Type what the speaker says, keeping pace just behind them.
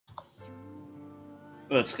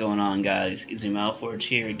What's going on, guys? Easy Malforge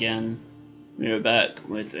here again. We are back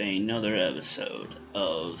with another episode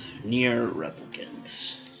of Nier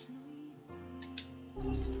Replicant.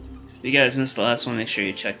 If you guys missed the last one, make sure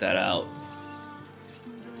you check that out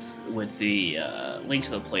with the link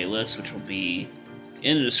to the playlist, which will be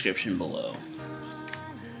in the description below.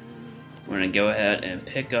 We're going to go ahead and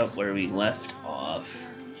pick up where we left off.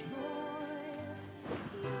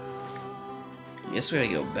 I guess we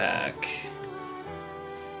gotta go back.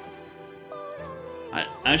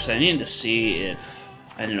 Actually, I needed to see if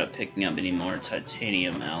I ended up picking up any more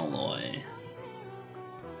titanium alloy.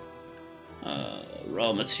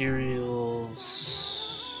 Raw materials.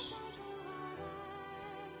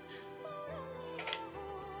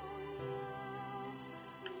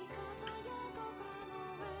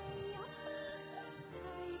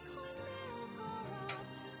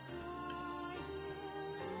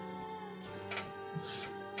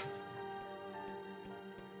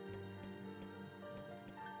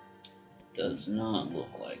 Does not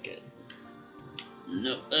look like it.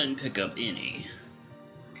 Nope, I didn't pick up any.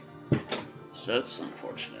 So that's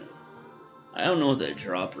unfortunate. I don't know what the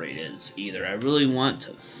drop rate is either. I really want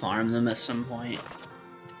to farm them at some point.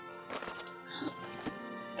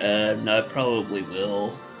 And I probably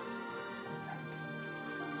will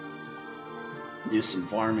do some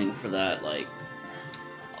farming for that, like,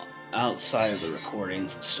 outside of the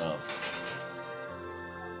recordings and stuff.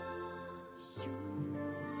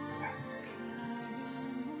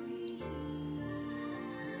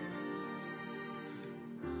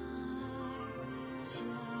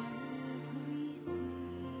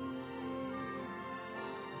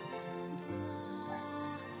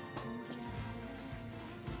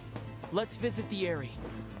 Let's visit the Aerie.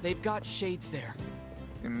 They've got shades there.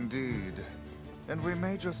 Indeed. And we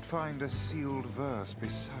may just find a sealed verse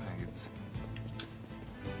besides.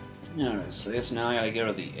 Alright, so I guess now I gotta go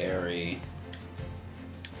to the Aerie.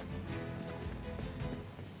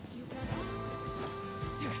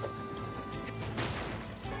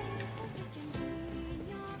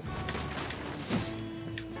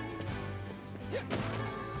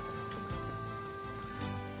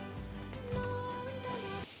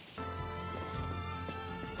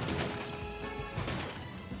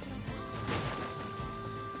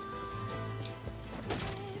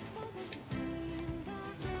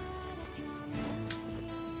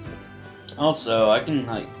 Also, I can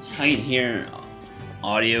hear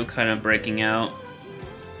audio kind of breaking out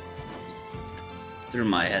through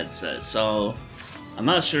my headset, so I'm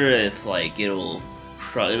not sure if like it'll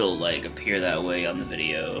like appear that way on the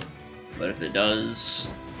video, but if it does,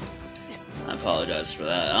 I apologize for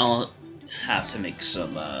that. I'll have to make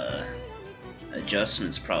some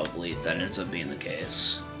adjustments probably if that ends up being the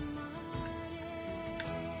case.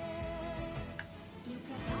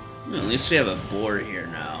 Well, at least we have a board here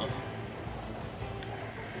now.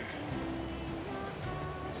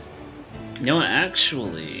 You know what,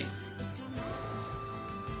 actually,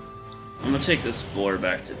 I'm gonna take this board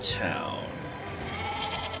back to town.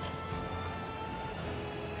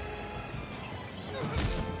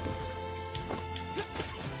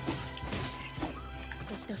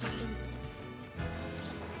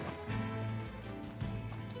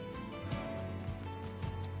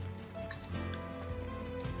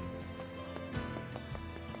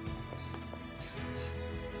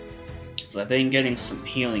 I think getting some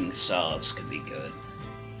healing salves could be good.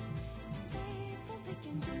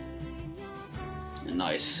 A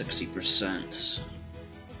nice 60%.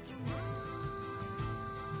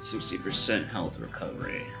 60% health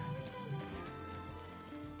recovery.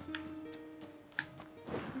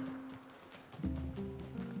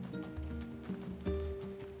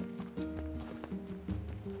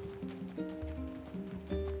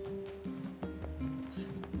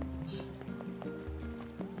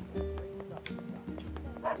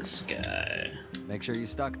 This guy. Make sure you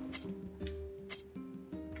stock.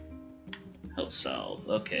 Health salve.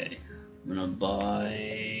 Okay. I'm gonna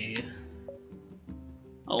buy. I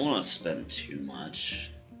don't want to spend too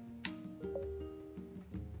much.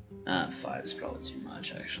 5 is probably too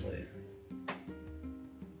much, actually.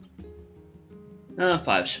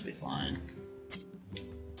 5 should be fine.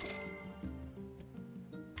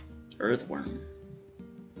 Earthworm.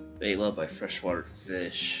 Bait loved by freshwater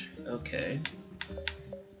fish. Okay.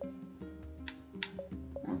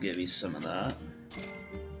 I'll give you some of that.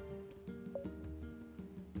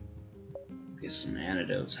 Get some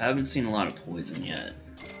antidotes. Haven't seen a lot of poison yet.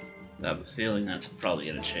 I have a feeling that's probably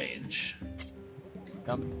gonna change.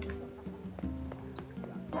 Come.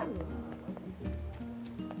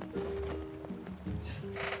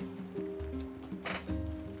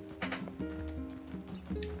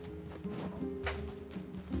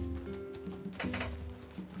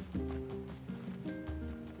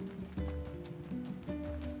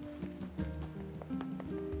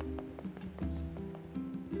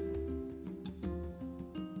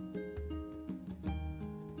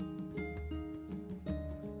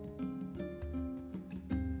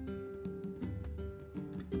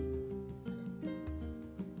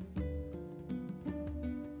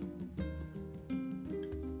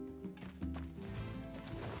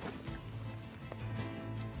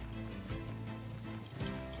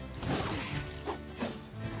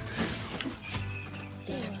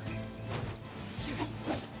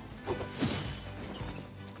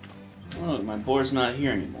 look, my board's not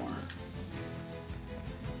here anymore.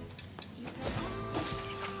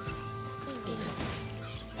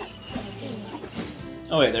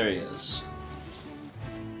 Oh wait, there he is.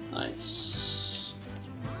 Nice.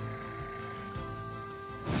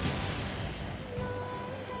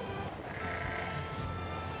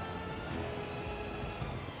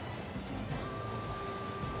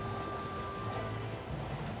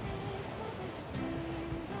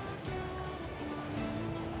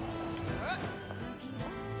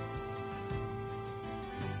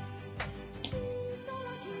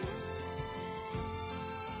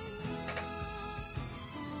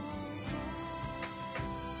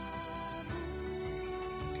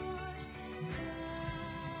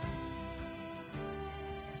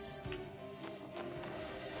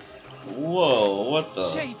 Whoa, what the?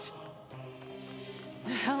 Shades!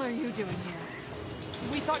 The hell are you doing here?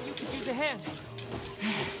 We thought you could use a hand.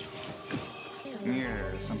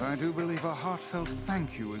 Yes, and I do believe a heartfelt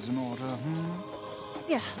thank you is in order,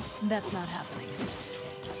 Yeah, that's not happening.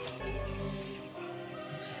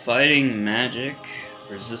 Fighting magic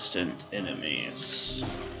resistant enemies.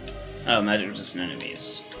 Oh, magic resistant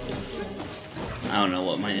enemies. I don't know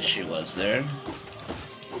what my issue was there.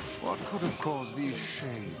 What could have caused these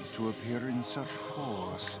shades to appear in such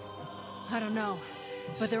force? I don't know,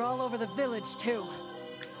 but they're all over the village, too.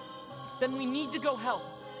 Then we need to go help.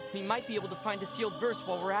 We might be able to find a sealed verse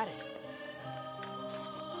while we're at it.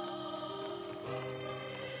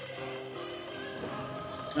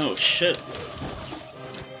 Oh shit.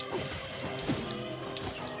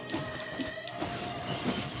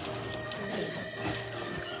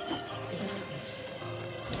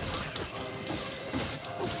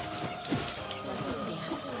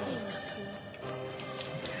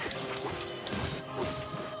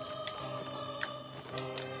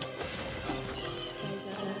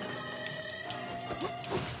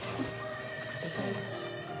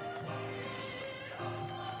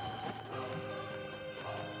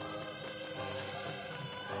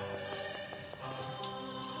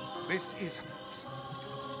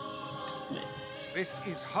 This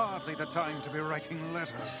is hardly the time to be writing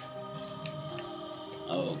letters.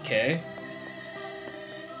 Okay.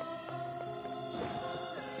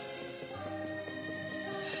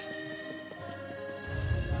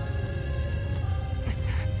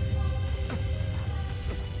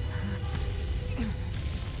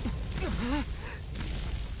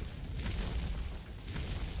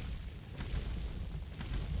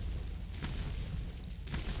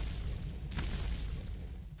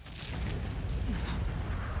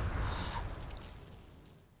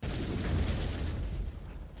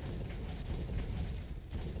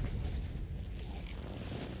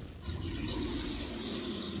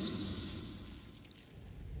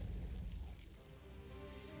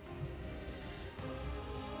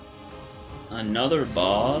 Another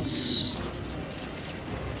boss?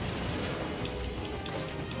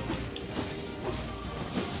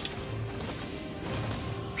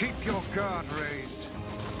 Keep your guard raised.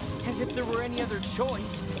 As if there were any other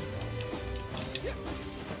choice.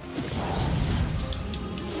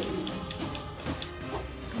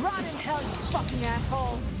 Rot in hell, you fucking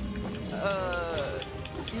asshole!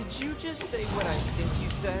 Did you just say what I think you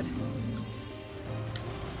said?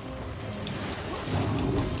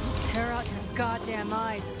 Tear out your goddamn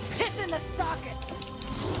eyes and piss in the sockets!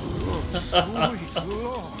 Oh, sweet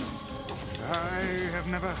Lord. I have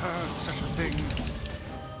never heard such a thing.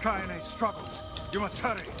 Kaine struggles. You must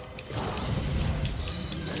hurry.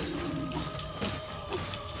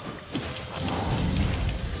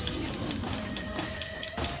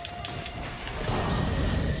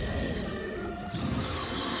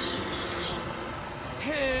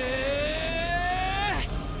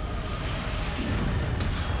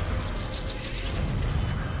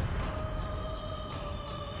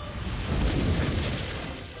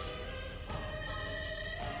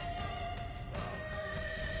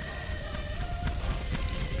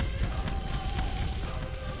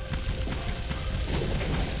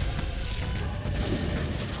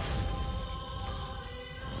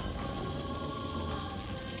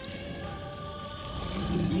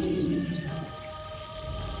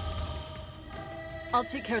 I'll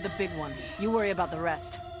take care of the big one. You worry about the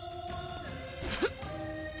rest.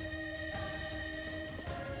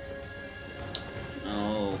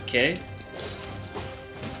 Okay.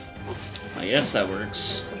 I guess that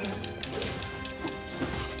works.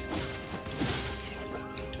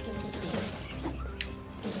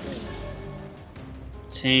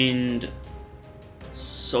 Obtained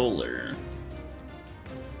solar.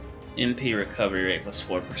 MP recovery rate plus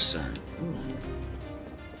 4%. Ooh.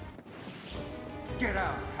 Get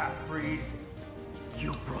out, half-breed.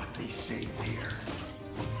 You brought these shades here.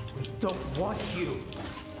 We don't want you.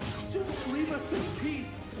 Just leave us in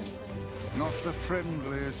peace. Not the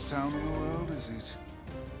friendliest town in the world, is it?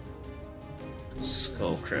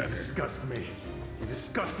 Skullcracker. You disgust me. You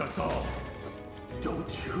disgust us all.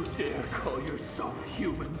 Don't you dare call yourself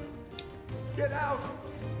human. Get out!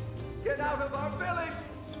 Get out of our village!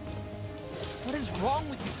 What is wrong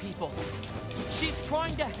with you people? She's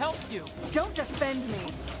trying to help you. Don't defend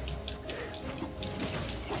me.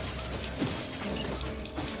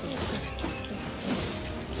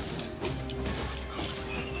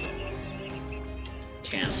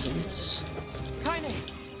 Cancels. Kaine,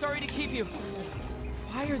 sorry to keep you.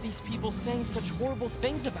 Why are these people saying such horrible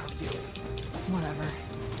things about you? Whatever.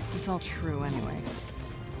 It's all true anyway.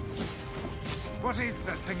 What is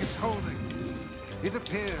that thing it's holding? It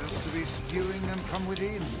appears to be spewing them from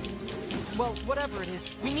within. Well, whatever it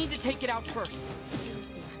is, we need to take it out first.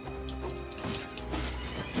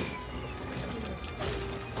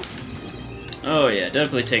 Oh yeah,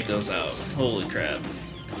 definitely take those out. Holy crap.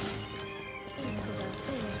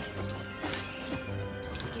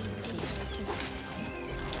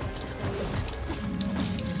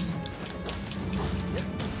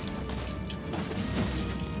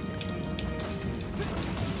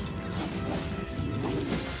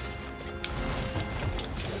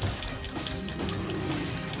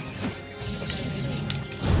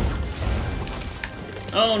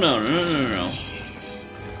 Oh no.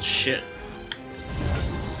 Shit.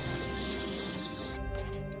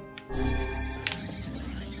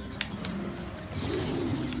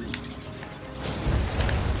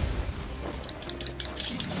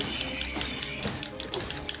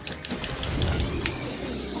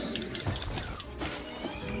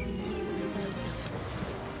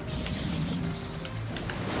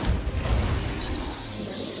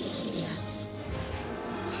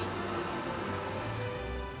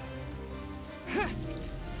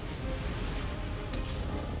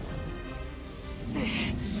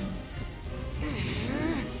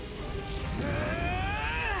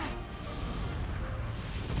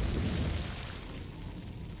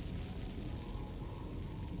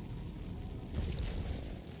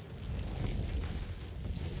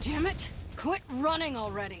 Damn it! Quit running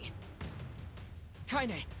already!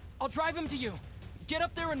 Kaine, I'll drive him to you. Get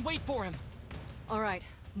up there and wait for him. Alright,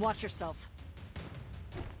 watch yourself.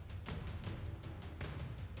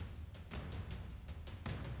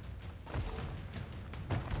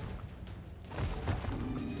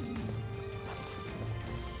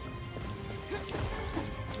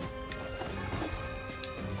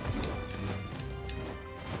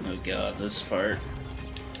 Oh god, this part.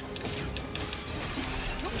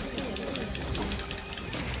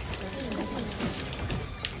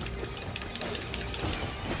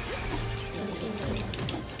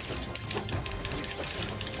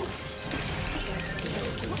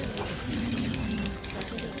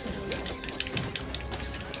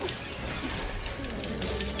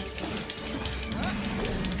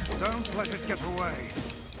 Don't let it get away.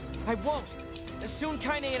 I won't. Soon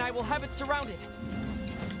Kaine and I will have it surrounded.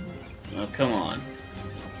 Oh, come on.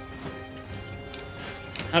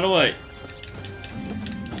 How do I...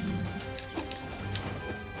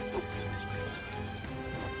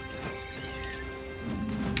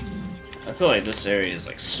 I feel like this area is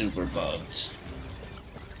like super bugged.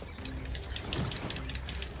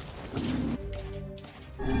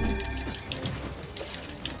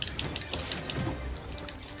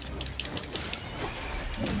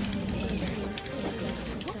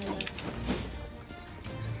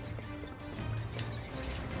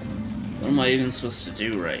 What am I even supposed to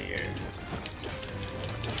do right here?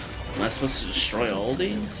 Am I supposed to destroy all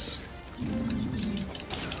these?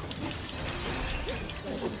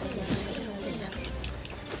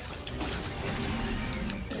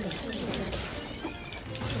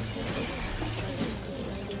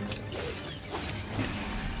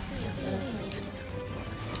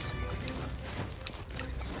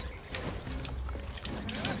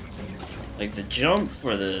 Like, the jump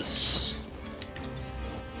for this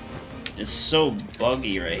is so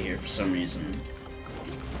buggy right here for some reason.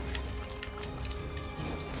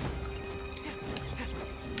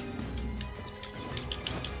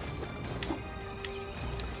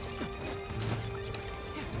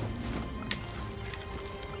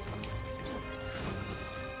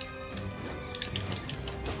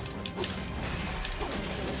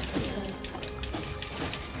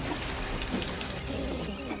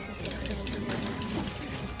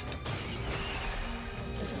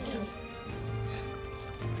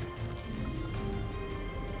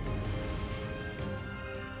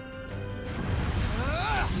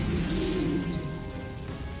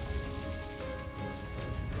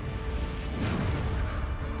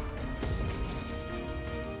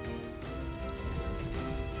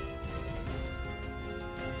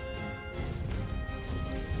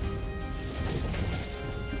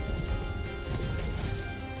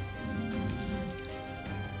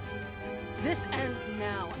 ends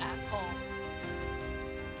now, asshole.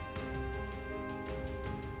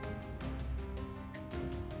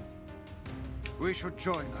 We should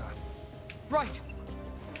join her. Right.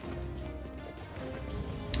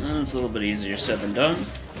 It's a little bit easier said than done.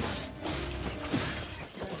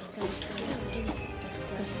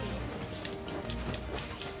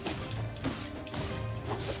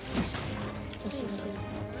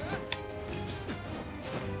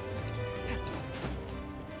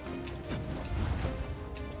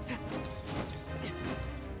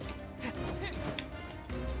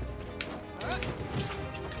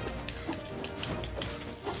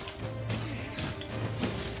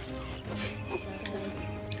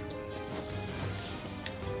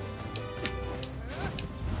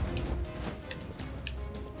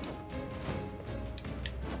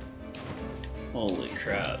 Holy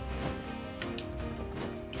crap.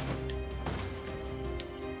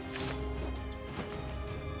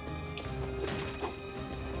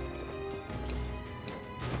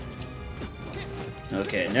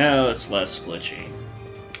 Okay, now it's less glitchy.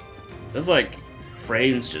 There's like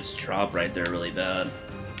frames just drop right there really bad.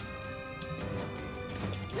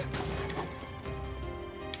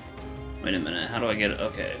 Wait a minute, how do I get it?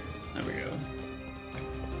 Okay, there we go.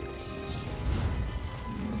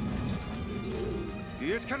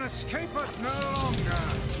 It can escape us no longer.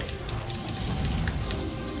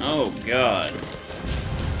 Oh god.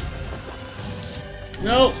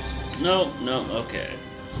 No, no, no, okay.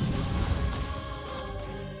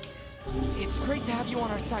 It's great to have you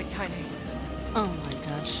on our side, Kaine. Oh my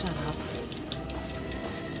god, shut up.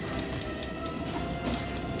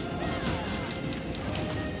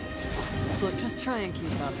 Look, just try and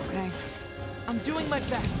keep up, okay? I'm doing my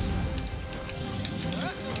best.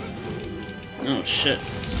 Oh shit.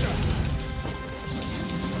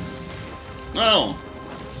 No!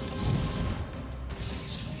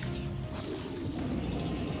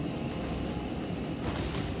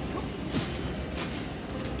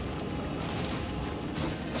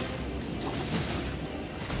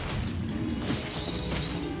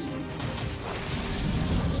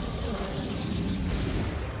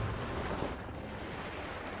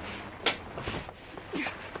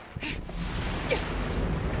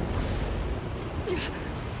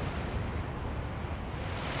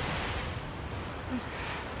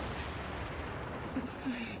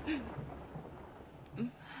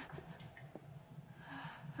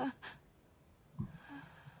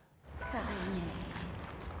 Kaine,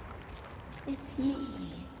 it's me,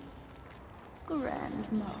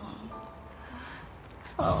 Grandma.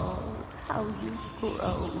 Oh, how you've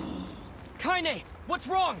grown. Kaine, what's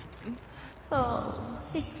wrong? Oh,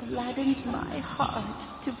 it gladdens my heart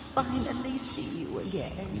to finally see you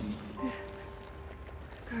again.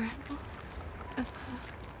 Grandma?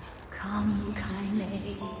 Come,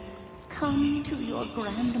 Kaine. Come to your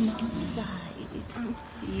grandma's side.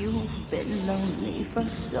 You've been lonely for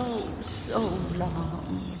so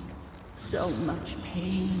long. So much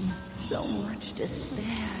pain, so much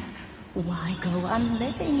despair. Why go on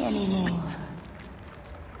living anymore?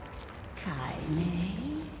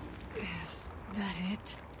 Kaine? Is that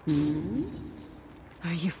it? Hmm?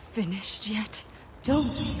 Are you finished yet?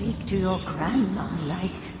 Don't speak to your grandma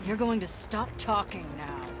like... You're going to stop talking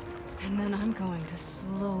now. And then I'm going to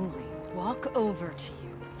slowly walk over to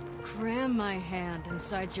you, cram my hand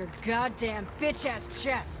inside your goddamn bitch-ass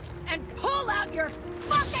chest, and pull out your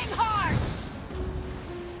fucking heart!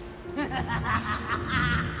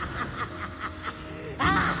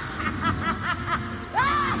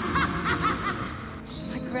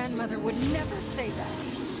 My grandmother would never say that.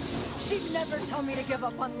 She'd never tell me to give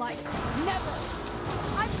up on life. Never!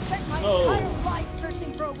 I've spent my entire life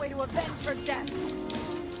searching for a way to avenge her death.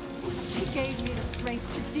 She gave me the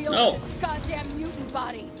strength to deal with this goddamn mutant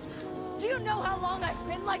body. Do you know how long I've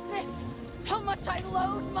been like this? How much I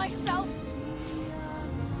loathe myself?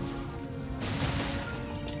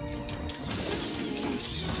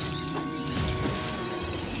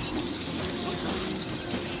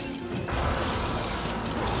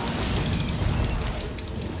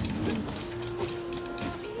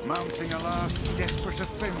 Mounting a last desperate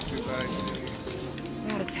offensive, I see.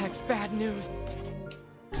 That attack's bad news.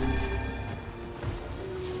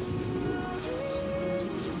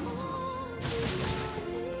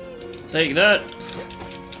 Take that.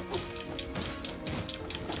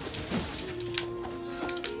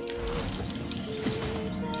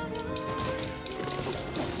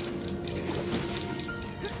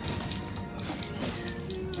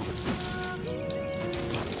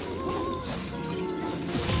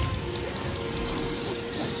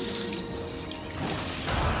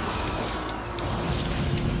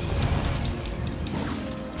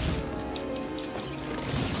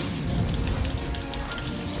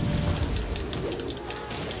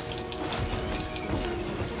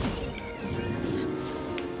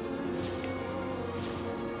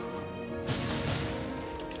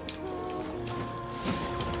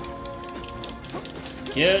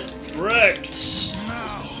 Get wrecked!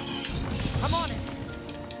 Now! I'm on it.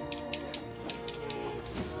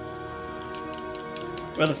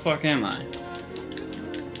 Where the fuck am I?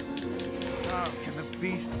 How can the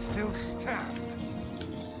beast still stand?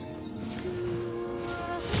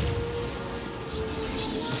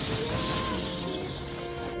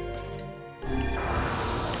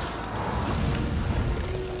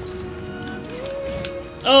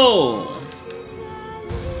 Oh!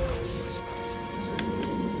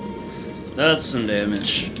 That's some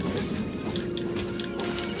damage.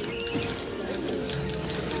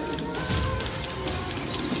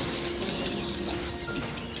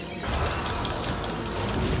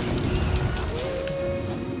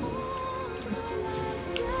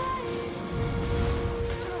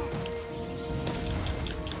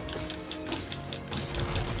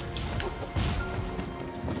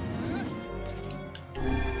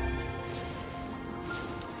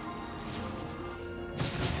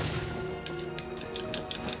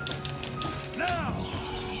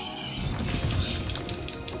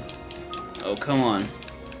 Oh, come on.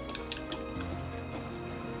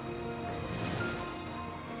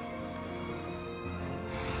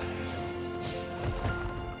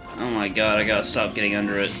 Oh my god, I gotta stop getting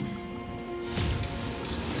under it.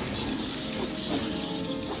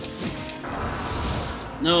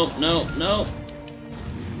 No, no, no.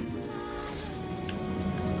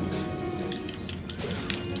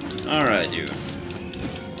 Alright, dude.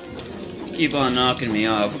 Keep on knocking me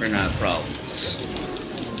off, we're gonna have problems.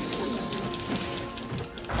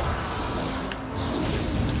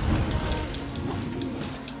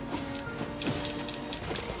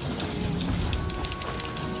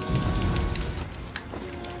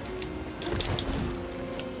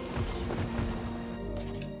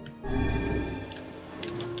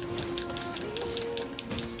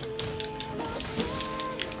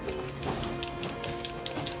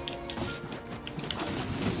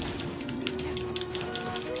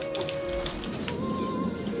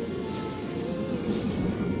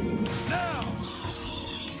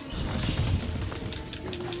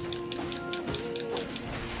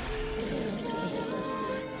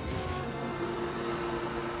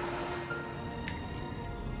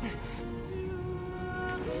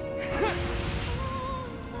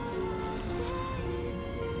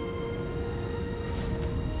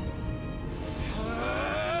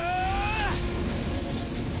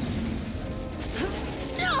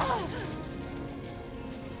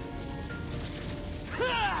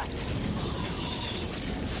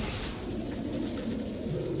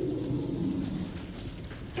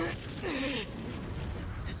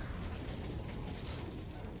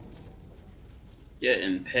 Get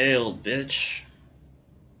impaled, bitch.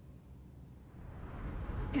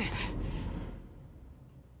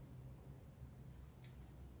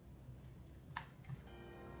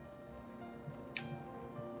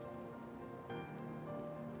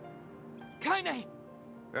 Kaine!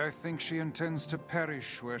 I think she intends to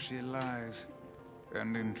perish where she lies.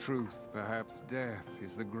 And in truth, perhaps death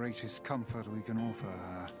is the greatest comfort we can offer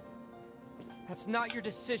her. That's not your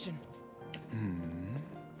decision.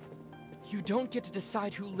 You don't get to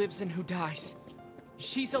decide who lives and who dies.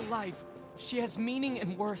 She's alive. She has meaning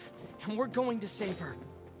and worth, and we're going to save her.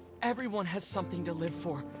 Everyone has something to live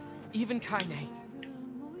for. Even Kaine.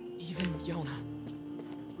 Even Yona.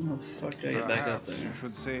 Oh fuck, I get back up Perhaps there. you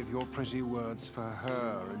should save your pretty words for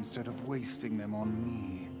her instead of wasting them on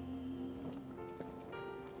me.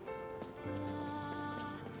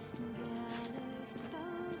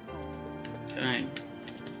 Kaine.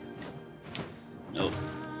 Nope.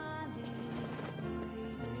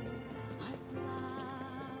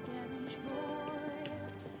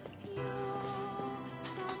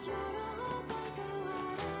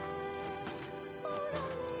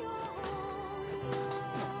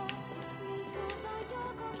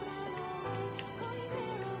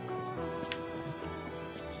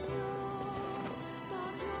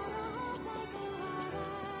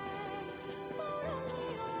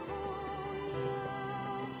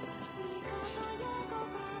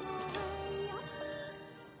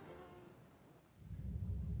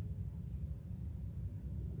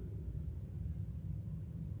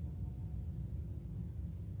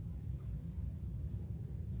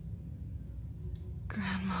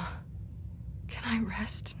 Grandma, can I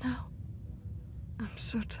rest now? I'm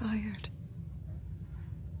so tired.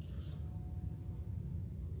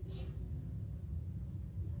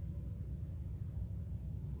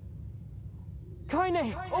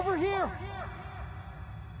 Kaine, over here!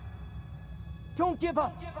 Don't give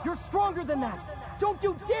up! You're stronger than that! Don't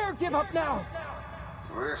you dare give up now!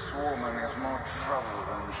 This woman is more trouble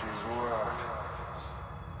than she's worth.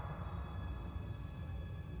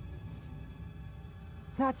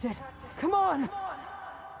 That's it. Come on!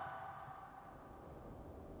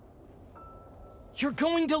 You're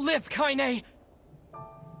going to live, Kaine!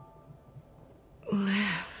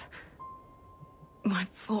 Live. What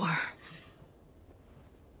for?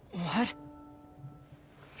 What?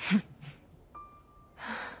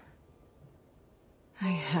 I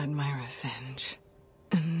had my revenge.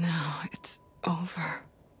 And now it's over.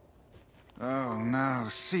 Oh, now,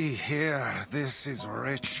 see here. This is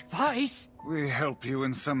rich. Vice? We helped you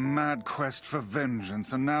in some mad quest for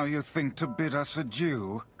vengeance, and now you think to bid us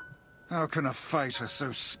adieu? How can a fighter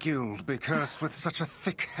so skilled be cursed with such a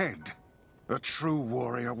thick head? A true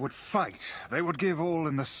warrior would fight. They would give all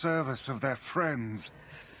in the service of their friends.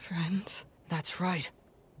 Friends? That's right.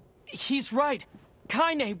 He's right.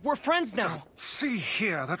 Kaine, we're friends now. See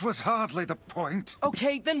here, that was hardly the point.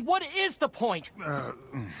 Okay, then what is the point?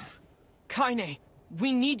 Kaine,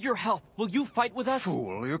 we need your help. Will you fight with us?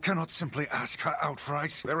 Fool, you cannot simply ask her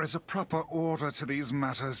outright. There is a proper order to these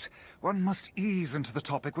matters. One must ease into the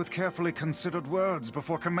topic with carefully considered words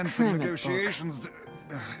before commencing negotiations.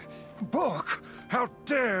 Book? How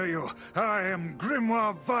dare you? I am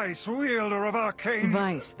Grimoire Vice, wielder of arcane...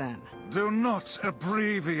 Vice, then. Do not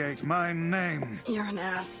abbreviate my name. You're an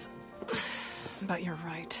ass. But you're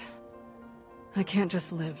right. I can't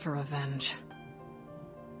just live for revenge.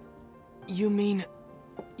 You mean...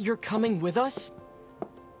 you're coming with us?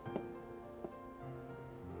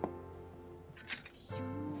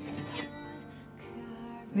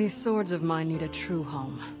 These swords of mine need a true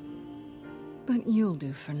home. But you'll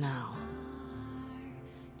do for now.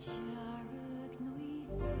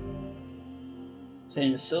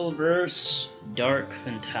 Obtain Silver's Dark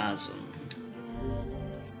Phantasm.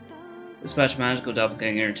 Dispatch magical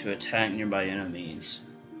doppelganger to attack nearby enemies.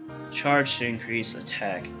 Charge to increase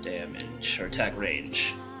attack damage, or attack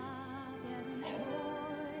range.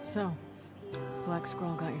 So, Black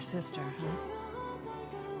Scroll got your sister,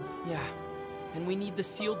 huh? Yeah, and we need the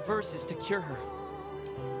sealed verses to cure her.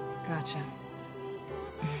 Gotcha.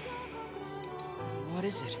 What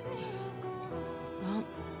is it? Well,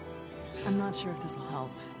 I'm not sure if this'll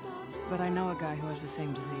help, but I know a guy who has the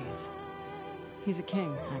same disease. He's a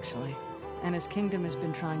king, actually, and his kingdom has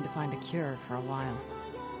been trying to find a cure for a while.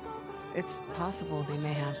 It's possible they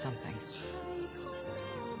may have something.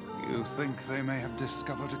 You think they may have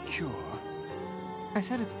discovered a cure? I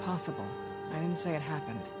said it's possible. I didn't say it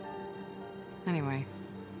happened. Anyway,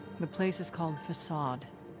 the place is called Facade.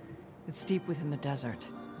 It's deep within the desert.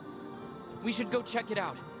 We should go check it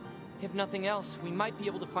out. If nothing else, we might be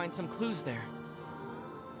able to find some clues there.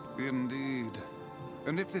 Indeed.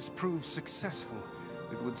 And if this proves successful,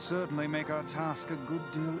 it would certainly make our task a good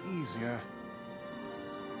deal easier.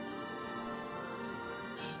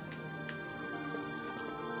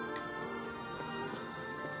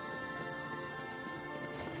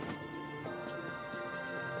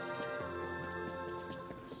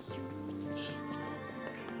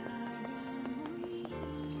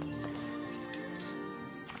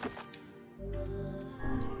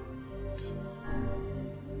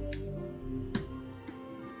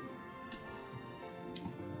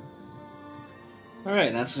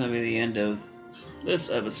 Alright, that's going to be the end of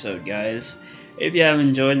this episode, guys. If you have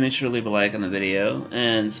enjoyed, make sure to leave a like on the video,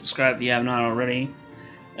 and subscribe if you have not already.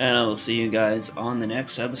 And I will see you guys on the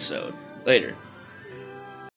next episode. Later.